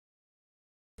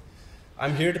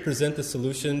I'm here to present the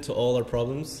solution to all our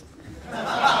problems.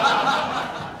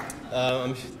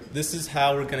 This is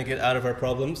how we're going to get out of our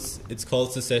problems. It's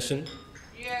called secession.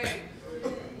 Yay.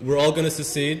 We're all going to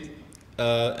secede,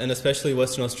 and especially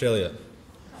Western Australia.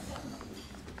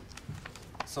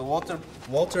 So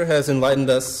Walter has enlightened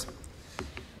us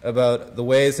about the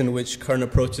ways in which current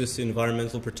approaches to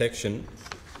environmental protection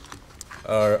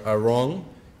are wrong.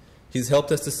 He's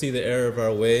helped us to see the error of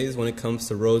our ways when it comes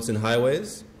to roads and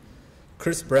highways.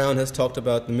 Chris Brown has talked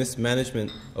about the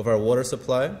mismanagement of our water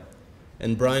supply,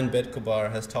 and Brian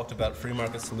Bedkobar has talked about free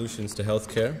market solutions to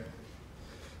healthcare.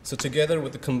 So together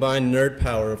with the combined nerd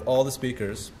power of all the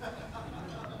speakers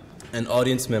and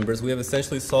audience members, we have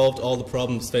essentially solved all the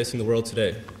problems facing the world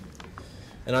today.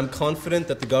 And I'm confident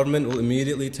that the government will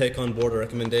immediately take on board our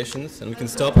recommendations, and we can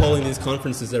stop holding these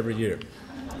conferences every year.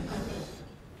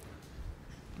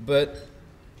 But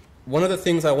one of the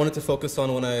things I wanted to focus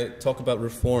on when I talk about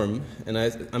reform, and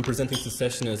I'm presenting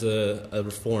secession as a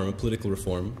reform, a political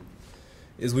reform,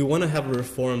 is we want to have a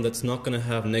reform that's not going to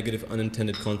have negative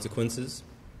unintended consequences.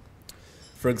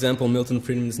 For example, Milton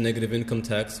Friedman's negative income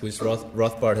tax, which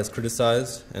Rothbard has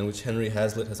criticized and which Henry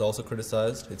Hazlitt has also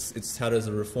criticized. It's touted as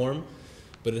a reform,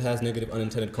 but it has negative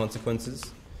unintended consequences.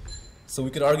 So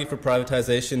we could argue for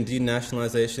privatization,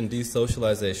 denationalization,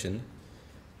 desocialization,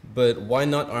 but why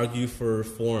not argue for a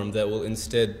reform that will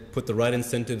instead put the right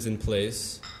incentives in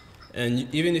place?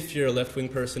 And even if you're a left-wing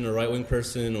person, a right-wing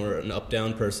person, or an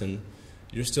up-down person,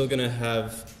 you're still going to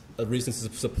have a reason to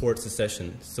support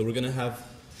secession. So we're going to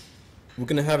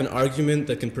have an argument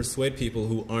that can persuade people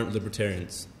who aren't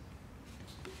libertarians.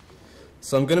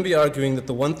 So I'm going to be arguing that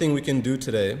the one thing we can do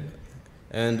today,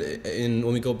 and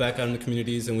when we go back out in the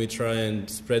communities and we try and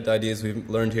spread the ideas we've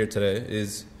learned here today,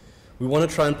 is we want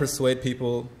to try and persuade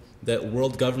people that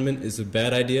world government is a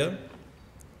bad idea,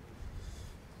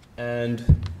 and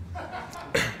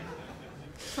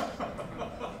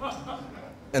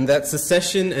that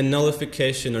secession and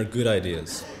nullification are good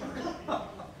ideas.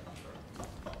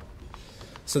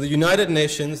 So the United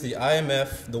Nations, the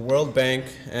IMF, the World Bank,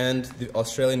 and the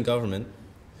Australian government,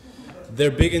 they're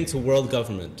big into world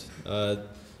government.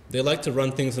 They like to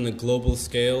run things on a global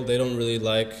scale. They don't really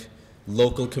like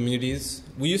local communities.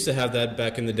 We used to have that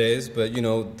back in the days, but you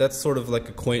know, that's sort of like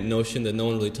a quaint notion that no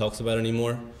one really talks about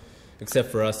anymore, except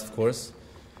for us, of course.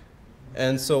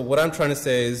 And so what I'm trying to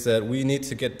say is that we need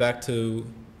to get back to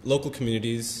local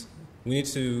communities. We need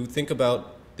to think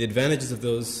about the advantages of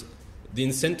those, the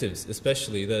incentives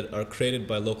especially, that are created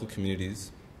by local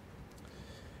communities.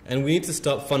 And we need to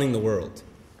stop funding the world.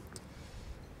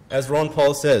 As Ron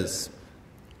Paul says,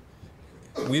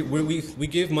 we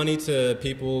give money to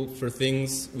people for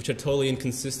things which are totally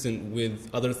inconsistent with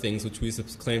other things which we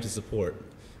claim to support.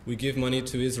 We give money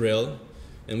to Israel,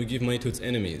 and we give money to its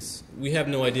enemies. We have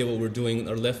no idea what we're doing.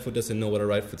 Our left foot doesn't know what our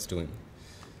right foot's doing.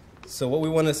 So what we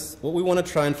want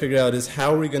to try and figure out is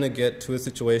how are we going to get to a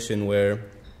situation where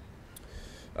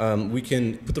we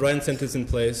can put the right incentives in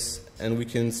place and we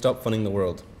can stop funding the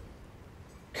world.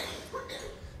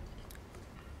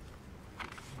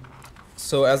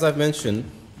 So as I've mentioned,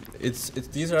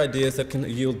 these are ideas that can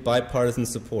yield bipartisan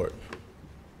support.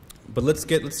 But let's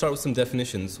start with some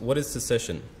definitions. What is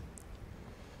secession?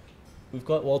 We've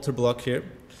got Walter Block here.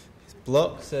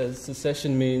 Block says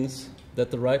secession means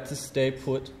that the right to stay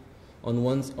put on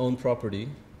one's own property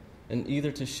and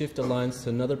either to shift alliance to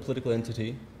another political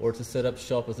entity or to set up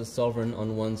shop as a sovereign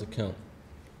on one's account.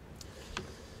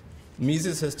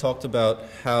 Mises has talked about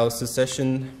how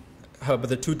secession, but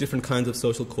there are two different kinds of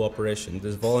social cooperation.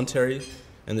 There's voluntary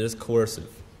and there's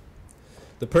coercive.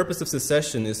 The purpose of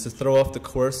secession is to throw off the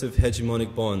coercive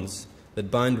hegemonic bonds that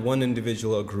bind one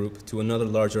individual or group to another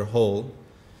larger whole,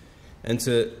 and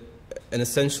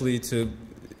essentially to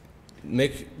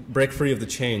break free of the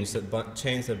chains that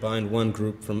bind one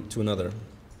group to another.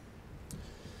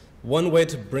 One way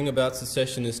to bring about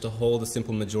secession is to hold a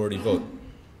simple majority vote.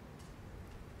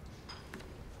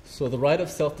 So the right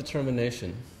of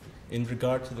self-determination in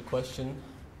regard to the question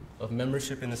of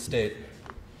membership in the state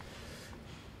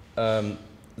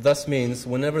thus means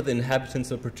whenever the inhabitants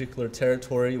of a particular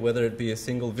territory, whether it be a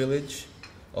single village,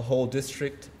 a whole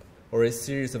district, or a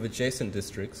series of adjacent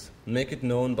districts, make it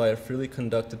known by a freely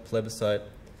conducted plebiscite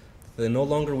that they no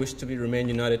longer wish to remain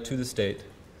united to the state,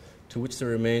 to which they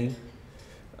remain,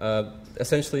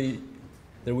 essentially,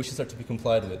 their wishes are to be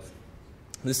complied with.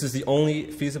 This is the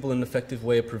only feasible and effective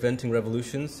way of preventing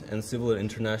revolutions and civil and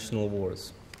international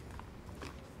wars.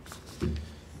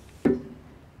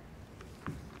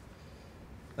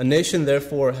 A nation,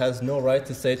 therefore, has no right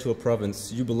to say to a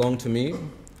province, "You belong to me,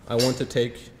 I want to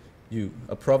take you."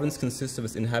 A province consists of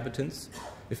its inhabitants,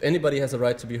 If anybody has a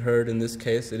right to be heard in this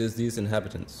case, it is these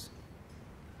inhabitants.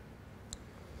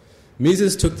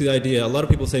 Mises took the idea, a lot of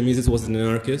people say Mises was an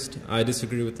anarchist. I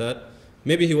disagree with that.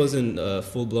 Maybe he wasn't a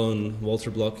full-blown Walter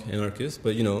Block anarchist,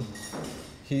 but you know,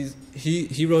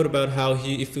 he wrote about how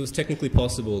if it was technically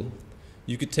possible,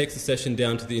 you could take secession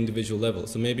down to the individual level.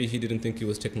 So maybe he didn't think it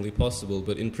was technically possible,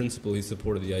 but in principle he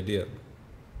supported the idea.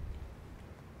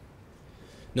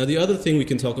 Now the other thing we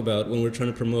can talk about when we're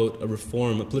trying to promote a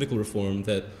reform, a political reform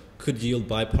that could yield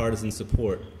bipartisan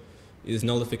support, is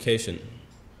nullification.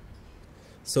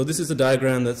 So this is a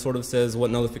diagram that sort of says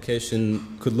what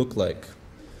nullification could look like.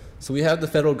 So we have the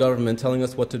federal government telling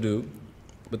us what to do,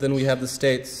 but then we have the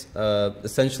states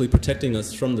essentially protecting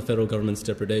us from the federal government's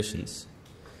depredations.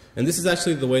 And this is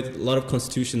actually the way that a lot of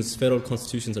constitutions, federal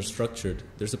constitutions, are structured.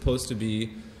 They're supposed to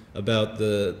be about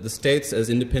the states as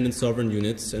independent sovereign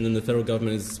units, and then the federal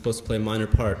government is supposed to play a minor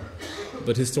part.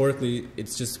 But historically,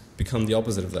 it's just become the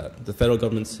opposite of that. The federal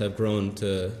governments have grown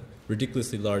to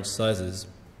ridiculously large sizes,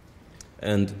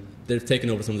 and they've taken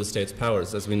over some of the states'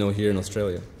 powers, as we know here in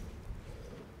Australia.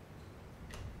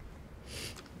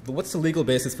 But what's the legal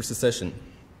basis for secession?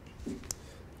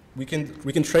 We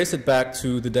can trace it back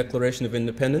to the Declaration of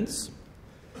Independence.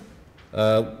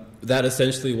 That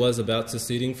essentially was about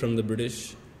seceding from the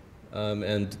British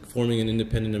and forming an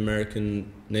independent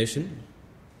American nation.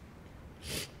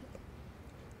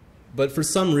 But for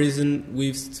some reason,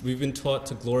 we've been taught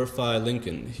to glorify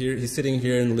Lincoln. Here, he's sitting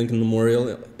here in the Lincoln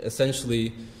Memorial,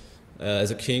 essentially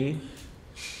as a king.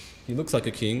 He looks like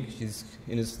a king. He's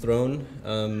in his throne.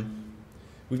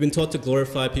 We've been taught to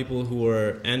glorify people who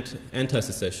are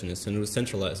anti-secessionists and who are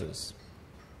centralizers.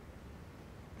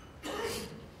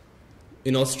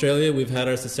 In Australia, we've had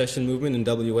our secession movement in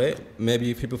WA.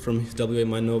 Maybe people from WA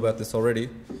might know about this already.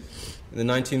 In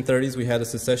the 1930s, we had a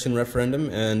secession referendum,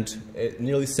 and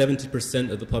nearly 70%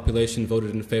 of the population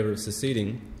voted in favor of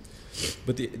seceding.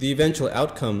 But the eventual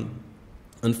outcome,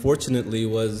 unfortunately,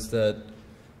 was that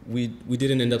we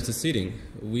didn't end up seceding.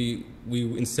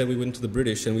 Instead, we went to the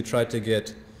British and we tried to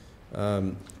get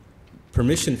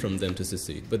permission from them to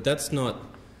secede. But that's not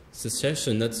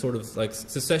secession. That's sort of like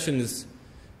secession is,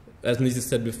 as Mises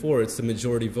said before, it's the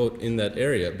majority vote in that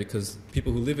area because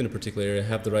people who live in a particular area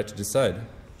have the right to decide.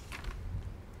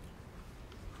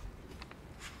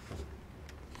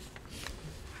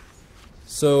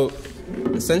 So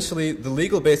essentially, the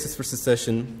legal basis for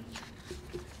secession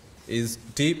is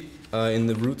deep in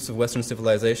the roots of Western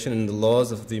civilization and the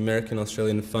laws of the American,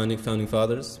 Australian founding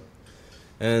fathers.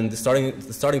 And the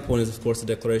starting point is, of course, the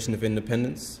Declaration of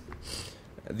Independence.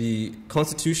 The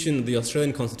Constitution, the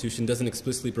Australian Constitution, doesn't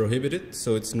explicitly prohibit it,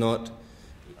 so it's not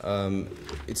going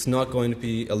to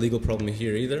be a legal problem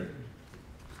here either.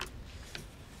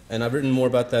 And I've written more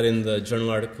about that in the journal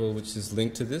article, which is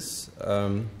linked to this.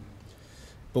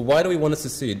 But why do we want to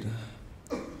secede?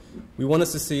 We want to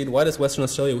secede. Why does Western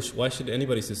Australia, why should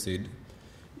anybody secede?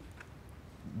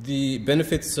 The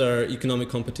benefits are economic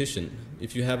competition.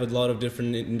 If you have a lot of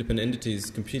different independent entities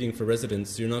competing for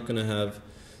residents, you're not going to have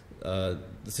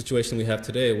the situation we have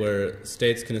today where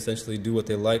states can essentially do what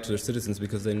they like to their citizens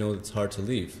because they know it's hard to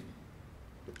leave.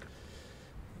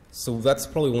 So that's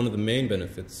probably one of the main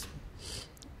benefits.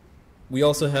 We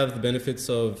also have the benefits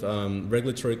of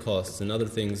regulatory costs and other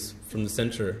things from the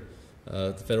center.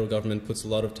 The federal government puts a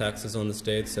lot of taxes on the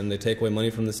states, and they take away money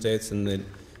from the states, and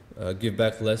they give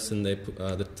back less than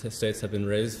the states have been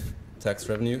raised, tax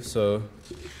revenue. So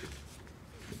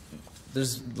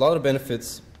there's a lot of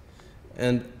benefits.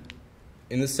 And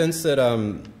in the sense that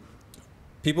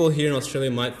people here in Australia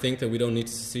might think that we don't need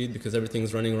to secede because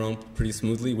everything's running around pretty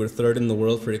smoothly. We're third in the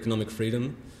world for economic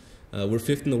freedom. We're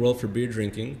fifth in the world for beer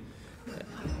drinking.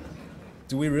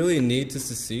 Do we really need to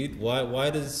secede?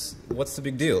 What's the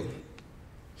big deal?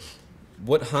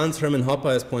 What Hans Hermann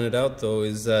Hoppe has pointed out, though,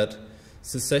 is that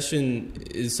secession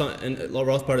is, and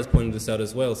Rothbard has pointed this out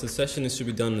as well, secession should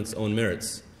be done on its own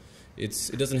merits.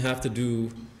 It doesn't have to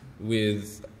do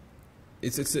with,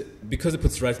 because it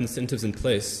puts the right incentives in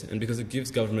place, and because it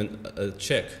gives government a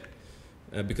check,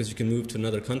 because you can move to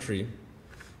another country,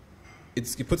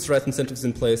 it puts the right incentives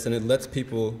in place, and it lets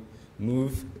people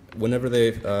move whenever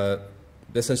they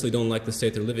essentially don't like the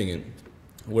state they're living in,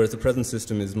 whereas the present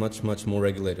system is much, much more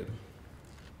regulated.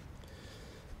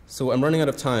 So I'm running out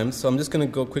of time, so I'm just going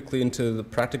to go quickly into the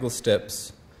practical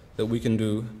steps that we can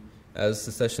do as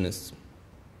secessionists.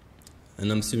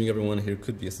 And I'm assuming everyone here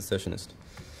could be a secessionist.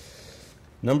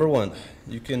 Number one,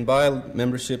 you can buy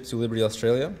membership to Liberty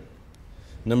Australia.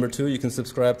 Number two, you can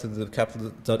subscribe to the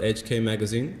Capital.hk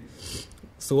magazine.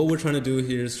 So what we're trying to do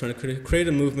here is trying to create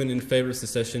a movement in favor of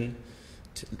secession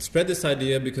spread this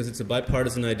idea because it's a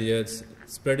bipartisan idea.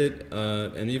 Spread it,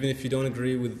 and even if you don't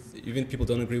agree with, even if people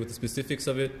don't agree with the specifics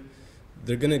of it,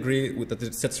 they're going to agree with that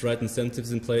it sets right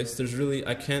incentives in place. There's really,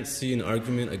 I can't see an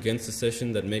argument against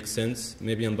secession that makes sense.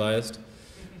 Maybe I'm biased.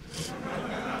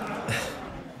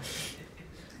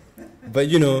 But,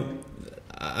 you know,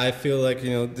 I feel like,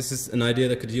 you know, this is an idea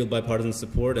that could yield bipartisan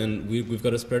support, and we've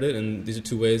got to spread it, and these are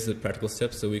two ways, the practical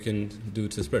steps that we can do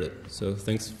to spread it. So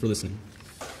thanks for listening.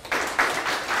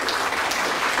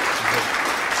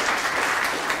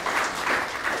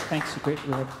 Thanks, great.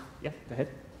 Yeah, go ahead.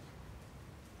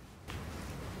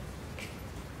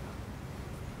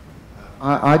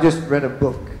 I just read a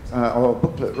book, or a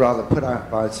booklet rather, put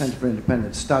out by the Centre for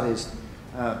Independent Studies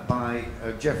by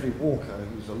Geoffrey Walker,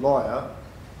 who's a lawyer,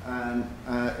 and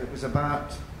it was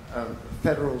about a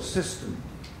federal system.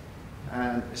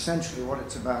 And essentially what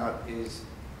it's about is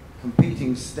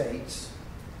competing states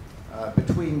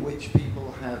between which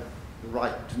people have the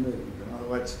right to move. In other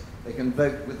words, they can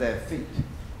vote with their feet.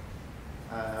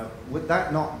 Would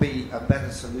that not be a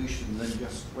better solution than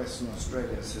just Western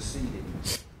Australia seceding?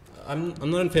 I'm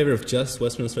not in favor of just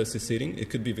Western Australia seceding. It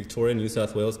could be Victoria, New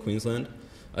South Wales, Queensland.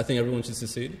 I think everyone should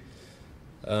secede.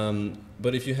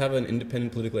 But if you have an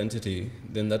independent political entity,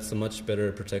 then that's a much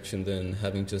better protection than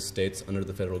having just states under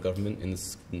the federal government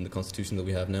in the constitution that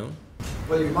we have now.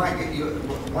 Well, you might get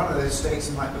one of those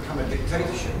states might become a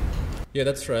dictatorship. Yeah,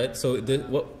 that's right. So as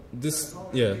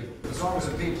long as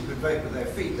the people could vote with their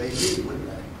feet, they do, wouldn't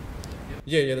they?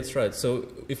 Yeah, that's right. So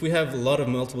if we have a lot of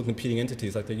multiple competing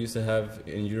entities like they used to have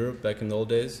in Europe back in the old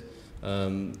days,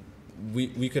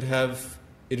 we could have,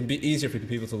 it'd be easier for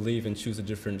people to leave and choose a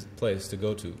different place to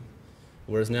go to.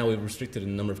 Whereas now we've restricted the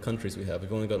number of countries we have.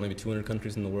 We've only got maybe 200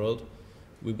 countries in the world.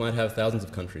 We might have thousands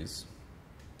of countries.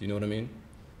 Do you know what I mean?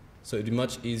 So it'd be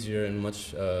much easier and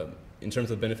much, in terms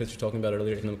of benefits you're talking about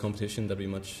earlier, economic competition, that'd be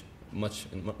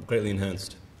greatly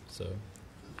enhanced. So.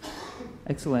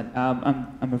 Excellent.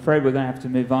 I'm afraid we're going to have to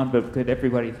move on, but could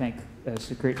everybody thank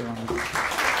Secretary?